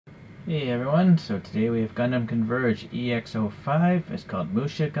Hey everyone, so today we have Gundam Converge EX05. It's called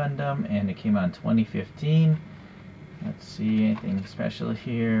Musha Gundam and it came out in 2015. Let's see, anything special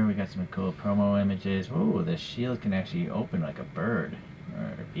here. We got some cool promo images. Whoa, the shield can actually open like a bird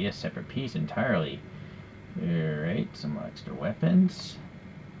or be a separate piece entirely. Alright, some extra weapons.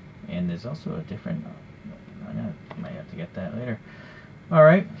 And there's also a different... I might have to get that later.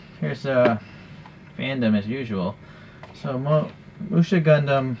 Alright, here's fandom as usual. So Musha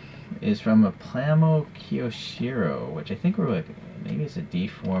Gundam is from a Plamo Kiyoshiro, which I think were like, maybe it's a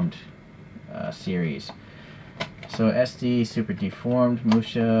deformed series. So SD, super deformed,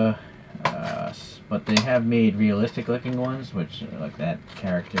 Musha, but they have made realistic looking ones, which like that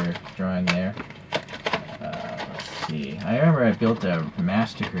character drawing there. Let's see, I remember I built a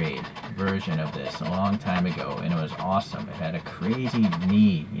master grade version of this a long time ago, and it was awesome. It had a crazy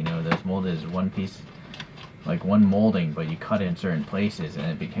knee, you know, those molded as one piece, like one molding, but you cut it in certain places and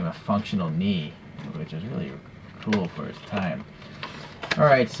it became a functional knee, which is really cool for its time.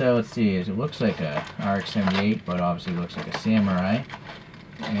 Alright, so let's see, it looks like a RX-78, but obviously looks like a samurai.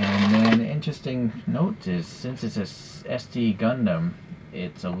 And then interesting note is, since it's a SD Gundam,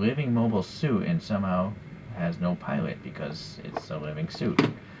 it's a living mobile suit and somehow has no pilot because it's a living suit.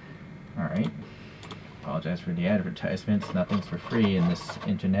 Alright, apologize for the advertisements, nothing's for free in this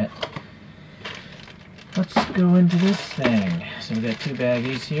internet. Let's go into this thing. So we got two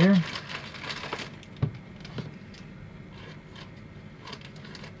baggies here.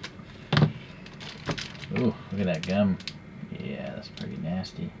 Ooh, look at that gum. Yeah, that's pretty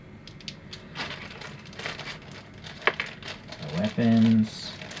nasty. The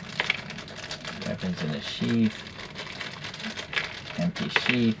weapons. Weapons in a sheath. Empty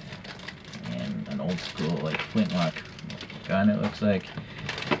sheath. And an old school like flintlock gun, it looks like.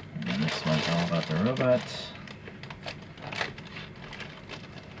 And this one's all about the robot.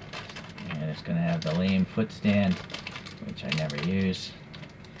 And it's going to have the lame foot stand, which I never use.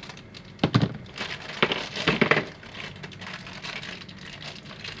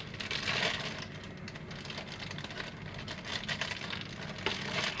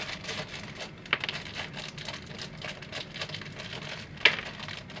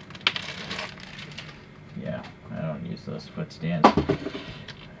 Yeah, I don't use those foot stands.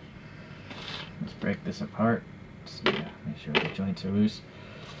 Let's break this apart. See, make sure the joints are loose.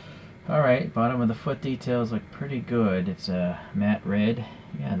 Alright, bottom of the foot details look pretty good. It's a matte red.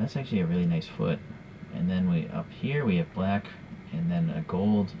 Yeah, that's actually a really nice foot. And then up here we have black and then a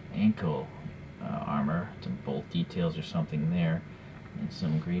gold ankle armor. Some bolt details or something there. And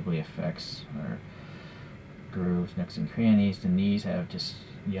some greebly effects or grooves, nooks and crannies. The knees have just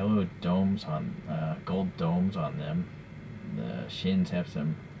yellow domes on, gold domes on them. The shins have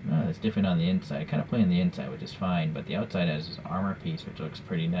some... it's different on the inside. Kind of plain on the inside, which is fine, but the outside has this armor piece, which looks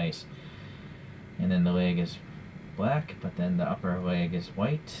pretty nice. And then the leg is black, but then the upper leg is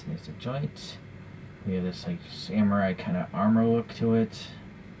white. There's a joint. We have this like samurai kind of armor look to it.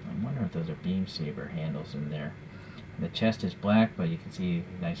 I wonder if those are beam saber handles in there. The chest is black, but you can see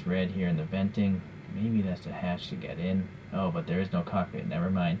nice red here in the venting. Maybe that's a hatch to get in. Oh, but there is no cockpit. Never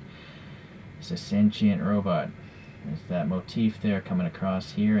mind. It's a sentient robot. There's that motif there coming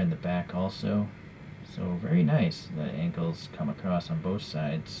across here in the back also. So very nice. The ankles come across on both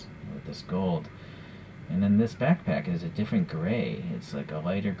sides with this gold. And then this backpack is a different gray. It's like a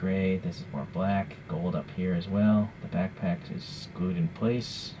lighter gray. This is more black. Gold up here as well. The backpack is glued in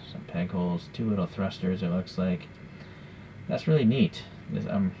place. Some peg holes. Two little thrusters it looks like. That's really neat.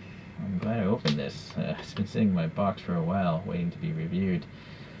 I'm glad I opened this. It's been sitting in my box for a while waiting to be reviewed.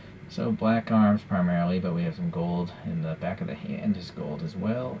 So black arms primarily, but we have some gold in the back of the hand is gold as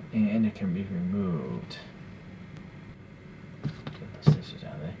well, and it can be removed. Get the stitches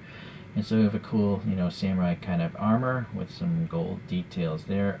out of there. And so we have a cool, you know, samurai kind of armor with some gold details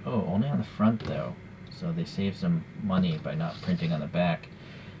there. Oh, only on the front though. So they save some money by not printing on the back.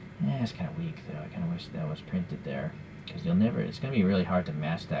 It's kind of weak though. I kind of wish that was printed there. Because it's going to be really hard to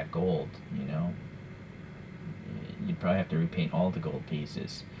match that gold, you know. You'd probably have to repaint all the gold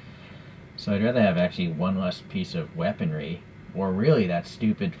pieces. So I'd rather have actually one less piece of weaponry, or really that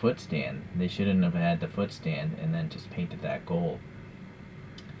stupid foot stand. They shouldn't have had the foot stand and then just painted that gold.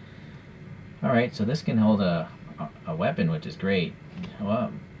 Alright, so this can hold a weapon, which is great.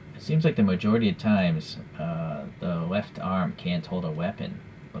 Well, it seems like the majority of times the left arm can't hold a weapon,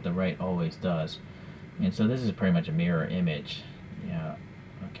 but the right always does. And so this is pretty much a mirror image. Yeah,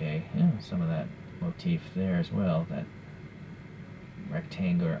 okay, yeah, some of that motif there as well, that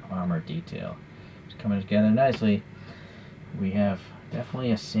rectangular armor detail. It's coming together nicely. We have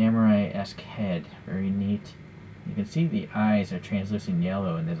definitely a samurai-esque head, very neat. You can see the eyes are translucent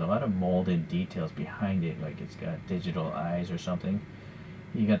yellow, and there's a lot of molded details behind it, like it's got digital eyes or something.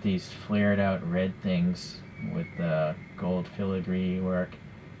 You got these flared out red things with gold filigree work.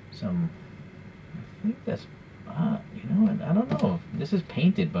 Some, I think that's, you know what, I don't know if this is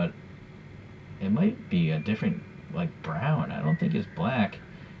painted, but it might be a different, like brown. I don't think it's black.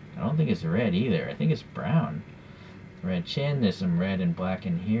 I don't think it's red either. I think it's brown. Red chin, there's some red and black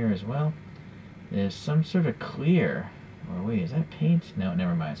in here as well. There's some sort of clear, or wait, is that paint? No,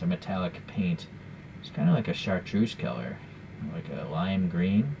 never mind, it's a metallic paint. It's kind of like a chartreuse color, like a lime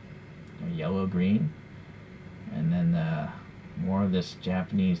green, or yellow green. And then more of this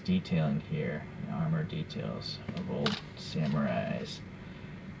Japanese detailing here, armor details of old samurais.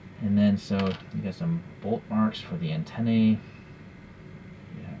 And then so you got some bolt marks for the antennae.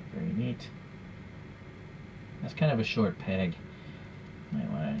 Yeah, very neat. That's kind of a short peg. Might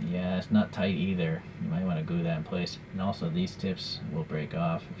want to, yeah, it's not tight either. You might want to glue that in place. And also these tips will break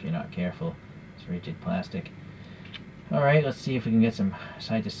off if you're not careful. It's rigid plastic. Alright, let's see if we can get some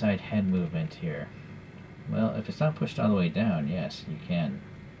side-to-side head movement here. Well, if it's not pushed all the way down, yes, you can.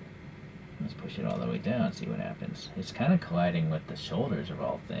 Let's push it all the way down, see what happens. It's kind of colliding with the shoulders of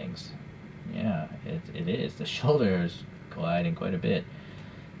all things. Yeah, it is. The shoulders colliding quite a bit.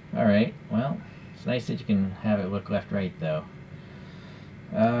 Alright, well, it's nice that you can have it look left-right, though.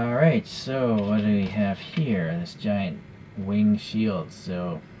 Alright, so what do we have here? This giant wing shield.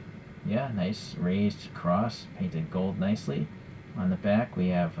 So, yeah, nice raised cross, painted gold nicely. On the back we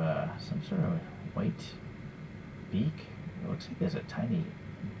have some sort of white beak. It looks like there's a tiny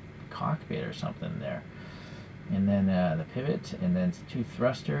cockpit or something there. And then the pivot, and then two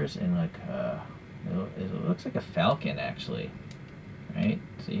thrusters, and like it looks like a falcon actually. Right?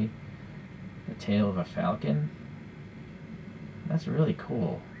 See? The tail of a falcon. That's really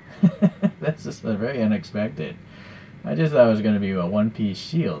cool. That's just very unexpected. I just thought it was going to be a one-piece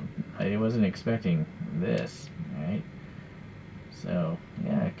shield. I wasn't expecting this, right? So,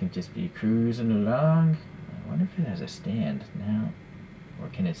 yeah, it can just be cruising along. I wonder if it has a stand now. Or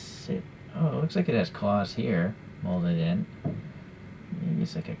can it sit? Oh, it looks like it has claws here, molded in. Maybe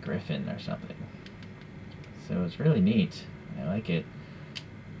it's like a griffin or something. So it's really neat. I like it.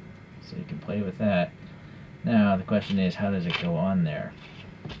 So you can play with that. Now, the question is, how does it go on there?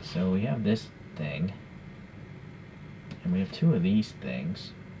 So we have this thing. And we have two of these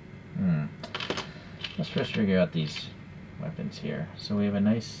things. Let's first figure out these weapons here. So we have a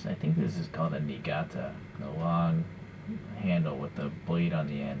nice, I think this is called a Niigata, the long handle with the blade on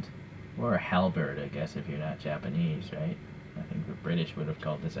the end. Or a halberd, I guess, if you're not Japanese, right? I think the British would have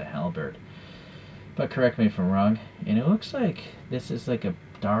called this a halberd. But correct me if I'm wrong. And it looks like this is like a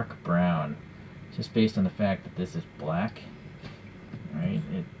dark brown, just based on the fact that this is black. Right?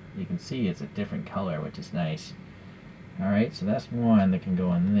 You can see it's a different color, which is nice. Alright, so that's one that can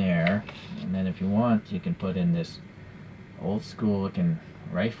go in there. And then if you want, you can put in this old school looking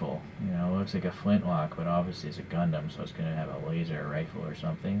rifle. You know, it looks like a flintlock, but obviously it's a Gundam, so it's going to have a laser rifle or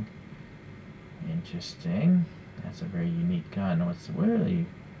something. Interesting. That's a very unique gun. What's really...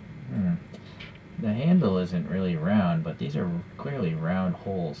 The handle isn't really round, but these are clearly round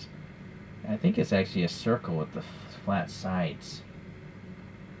holes. I think it's actually a circle with the flat sides.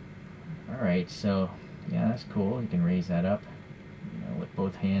 Alright, so yeah, that's cool. You can raise that up, you know, with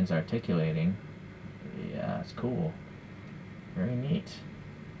both hands articulating. Yeah, that's cool. Very neat.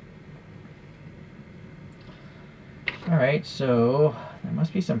 Alright, so there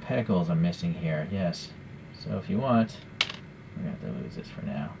must be some pedicles I'm missing here, yes. So if you want, we're going to have to lose this for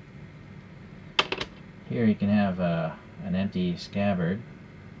now. Here you can have an empty scabbard.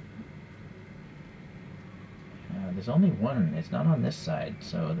 There's only one, it's not on this side,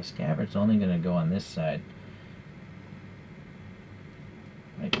 so the scabbard's only going to go on this side.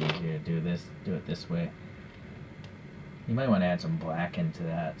 Might be easier to do it this way. You might want to add some black into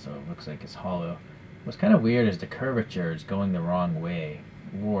that so it looks like it's hollow. What's kind of weird is the curvature is going the wrong way,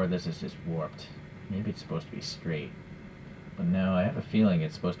 or this is just warped. Maybe it's supposed to be straight. But no, I have a feeling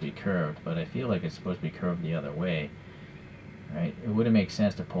it's supposed to be curved, but I feel like it's supposed to be curved the other way. Right? It wouldn't make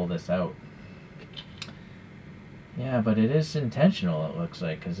sense to pull this out. Yeah, but it is intentional, it looks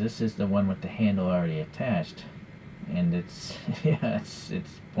like, because this is the one with the handle already attached. And it's, yeah,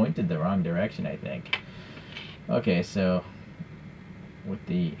 it's pointed the wrong direction, I think. Okay, so with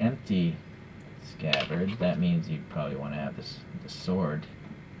the empty scabbard, that means you probably want to have the sword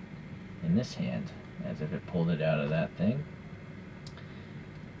in this hand, as if it pulled it out of that thing.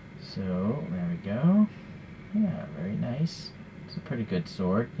 So, there we go. Yeah, very nice. It's a pretty good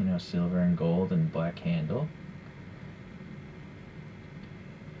sword, you know, silver and gold and black handle.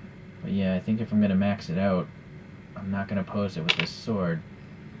 But yeah, I think if I'm going to max it out, I'm not going to pose it with this sword.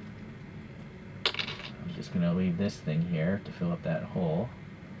 I'm just going to leave this thing here to fill up that hole.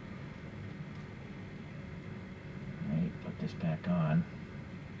 Right, put this back on.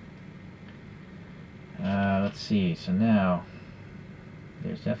 Let's see, so now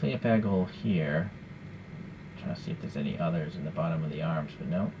there's definitely a peg hole here. I'm trying to see if there's any others in the bottom of the arms, but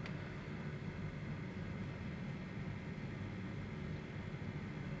no.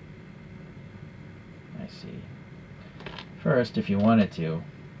 I see. First, if you wanted to,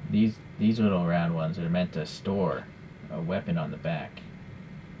 these little round ones are meant to store a weapon on the back.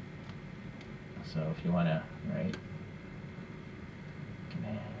 So if you want to, right, you can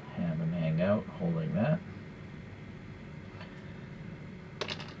have them hang out holding that.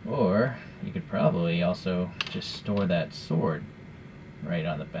 Or you could probably also just store that sword right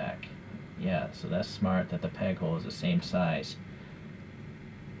on the back. Yeah, so that's smart that the peg hole is the same size.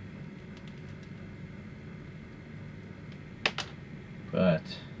 But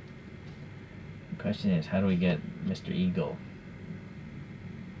the question is, how do we get Mr. Eagle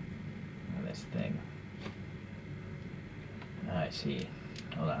on this thing? I see.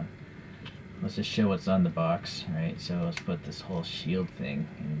 Hold on. Let's just show what's on the box, right? So let's put this whole shield thing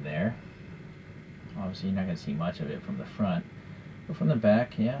in there. Obviously you're not going to see much of it from the front. But from the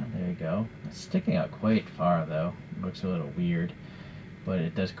back, yeah, there you go. It's sticking out quite far though. It looks a little weird. But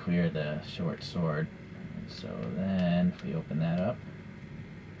it does clear the short sword. And so then, if we open that up,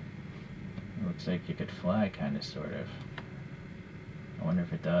 it looks like you could fly, kind of, sort of. I wonder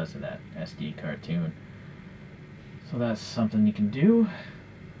if it does in that SD cartoon. So that's something you can do.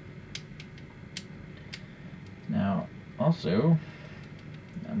 Now, also,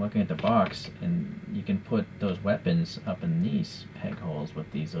 I'm looking at the box, and you can put those weapons up in these peg holes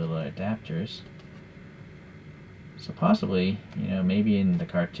with these little adapters. So possibly, you know, maybe in the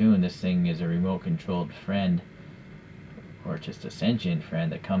cartoon this thing is a remote-controlled friend, or just a sentient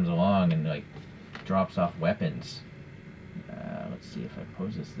friend that comes along and, like, drops off weapons. Let's see if I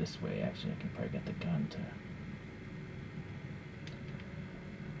pose this way. Actually, I can probably get the gun to...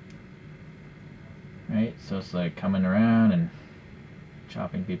 Right, so it's like coming around and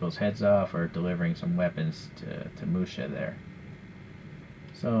chopping people's heads off or delivering some weapons to Musha there.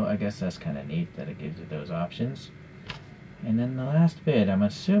 So I guess that's kind of neat that it gives you those options. And then the last bit, I'm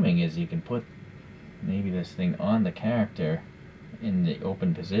assuming, is you can put maybe this thing on the character in the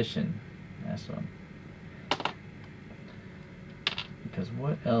open position. That's one. Because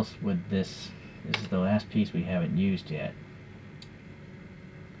what else would this is the last piece we haven't used yet.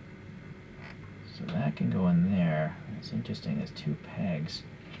 So that can go in there. It's interesting, there's two pegs.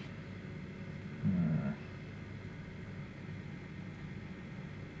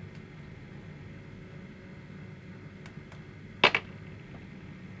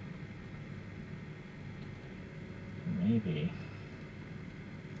 Maybe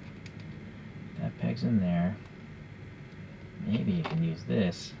that peg's in there. Maybe you can use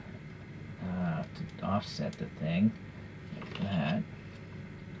this to offset the thing, like that.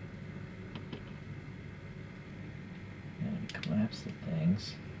 And collapse the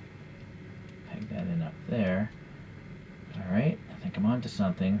things. Peg that in up there. Alright, I think I'm onto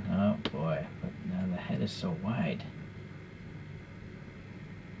something. Oh boy, but now the head is so wide.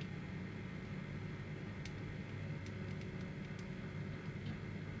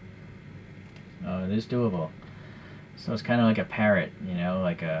 Oh, it is doable. So it's kind of like a parrot, you know,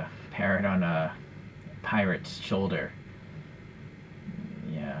 like a parrot on a pirate's shoulder.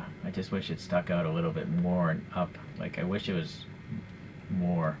 Yeah, I just wish it stuck out a little bit more and up. Like, I wish it was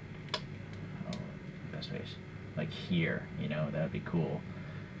more, oh, best way, like here, you know, that would be cool.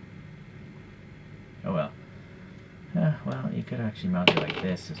 Oh well. Well, you could actually mount it like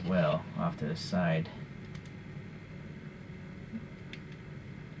this as well, off to the side.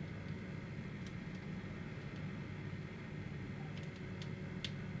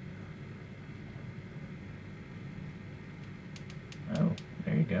 Oh,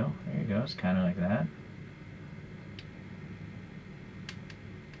 there you go. There you go. It's kind of like that.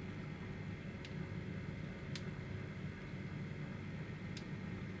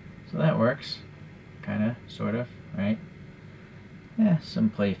 So that works. Kind of, sort of, right? Yeah, some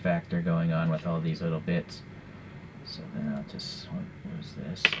play factor going on with all these little bits. So then I'll just, what was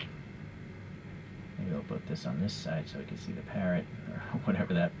this? Maybe I'll put this on this side so I can see the parrot, or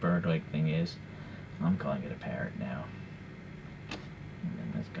whatever that bird-like thing is. I'm calling it a parrot now. And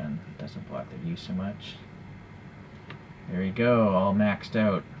then this gun doesn't block the view so much. There you go, all maxed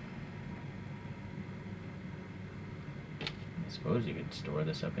out. I suppose you could store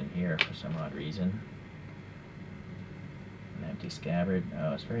this up in here for some odd reason. An empty scabbard.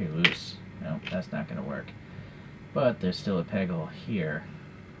 Oh, it's very loose. No, that's not going to work. but there's still a peg hole here.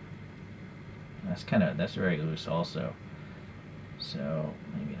 That's very loose also. So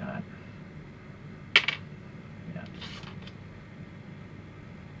maybe not. Yeah.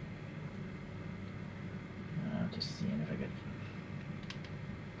 Just seeing if I could.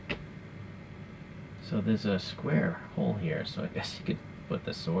 So there's a square hole here, so I guess you could put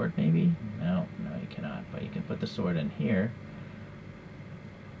the sword maybe? No, you cannot, but you can put the sword in here.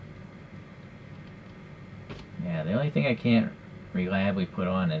 Yeah, the only thing I can't reliably put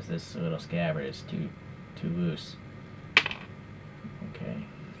on is this little scabbard. It's too loose. Okay.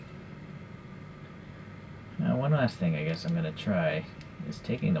 Now one last thing I guess I'm going to try is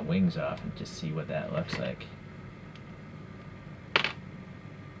taking the wings off and just see what that looks like.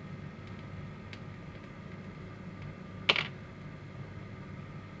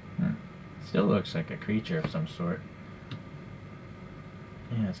 Still looks like a creature of some sort.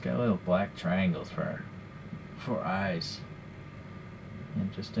 Yeah, it's got little black triangles for eyes.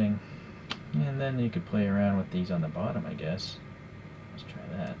 Interesting. And then you could play around with these on the bottom, I guess. Let's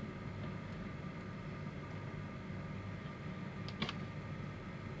try that.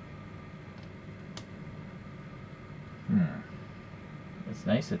 It's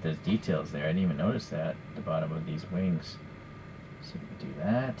nice that there's details there. I didn't even notice that at the bottom of these wings. So we could do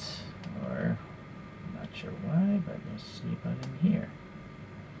that, or I'm not sure why, but let's see about in here.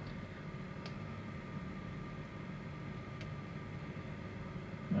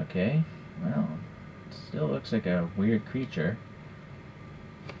 Okay, well, it still looks like a weird creature.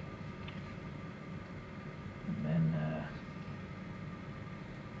 And then,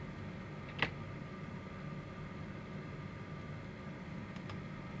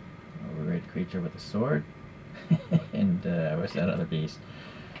 a weird creature with a sword. And what's that other beast?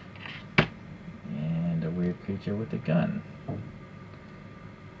 And a weird creature with a gun.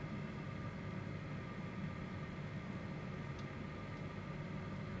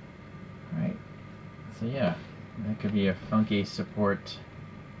 Alright, so yeah, that could be a funky support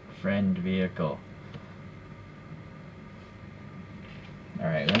friend vehicle.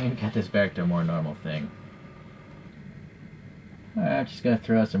 Alright, let me get this back to a more normal thing. I'm just going to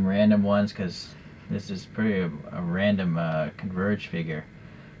throw out some random ones because this is pretty a random Converge figure.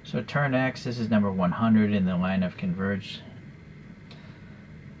 So turn X, this is number 100 in the line of Converge.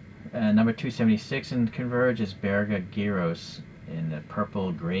 Number 276 in Converge is Berga Gyros in the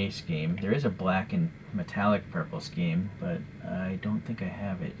purple-gray scheme. There is a black and metallic purple scheme, but I don't think I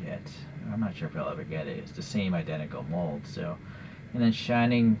have it yet. I'm not sure if I'll ever get it. It's the same identical mold. So, and then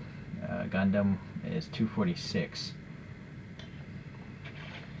Shining Gundam is 246.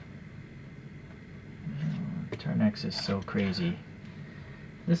 Turn X is so crazy.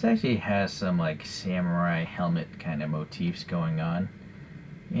 This actually has some like samurai helmet kind of motifs going on,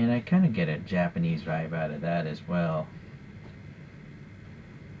 and I kind of get a Japanese vibe out of that as well.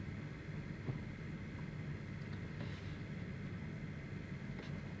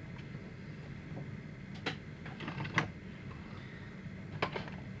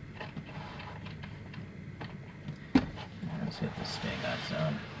 Let's hit the spin on its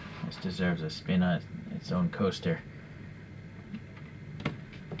own. This deserves a spin on its own coaster.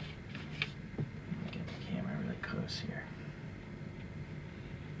 Get the camera really close here.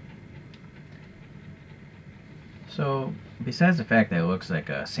 So, besides the fact that it looks like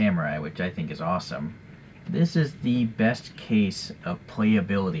a samurai, which I think is awesome, this is the best case of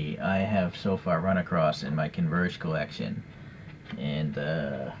playability I have so far run across in my Converge collection. And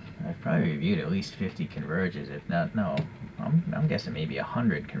I've probably reviewed at least 50 Converges, if not, no, I'm guessing maybe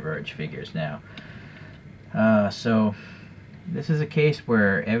 100 Converge figures now. So this is a case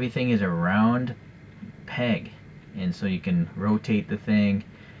where everything is a round peg, and so you can rotate the thing,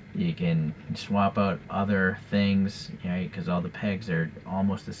 you can swap out other things, right, because all the pegs are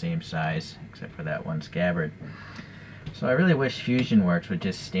almost the same size except for that one scabbard. So I really wish Fusion Works would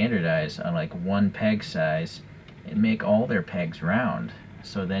just standardize on like one peg size and make all their pegs round,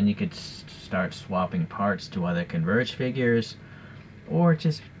 so then you could start swapping parts to other Converge figures, or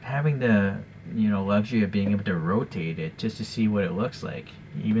just having the luxury of being able to rotate it just to see what it looks like,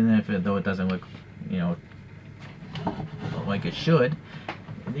 even if though it doesn't look like it should.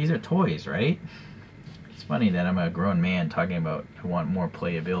 These are toys, right? It's funny that I'm a grown man talking about I want more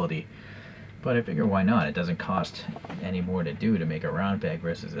playability, but I figure why not? It doesn't cost any more to do to make a round peg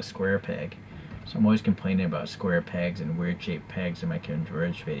versus a square peg. So I'm always complaining about square pegs and weird shaped pegs in my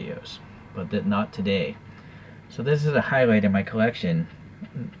Converge videos, but not today. So this is a highlight in my collection,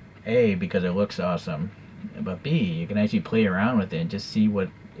 A, because it looks awesome, but B, you can actually play around with it and just see what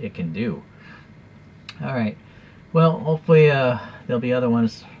it can do. Alright, well, hopefully there'll be other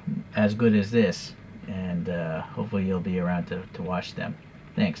ones as good as this. and hopefully you'll be around to watch them.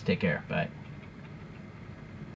 Thanks. Take care. Bye.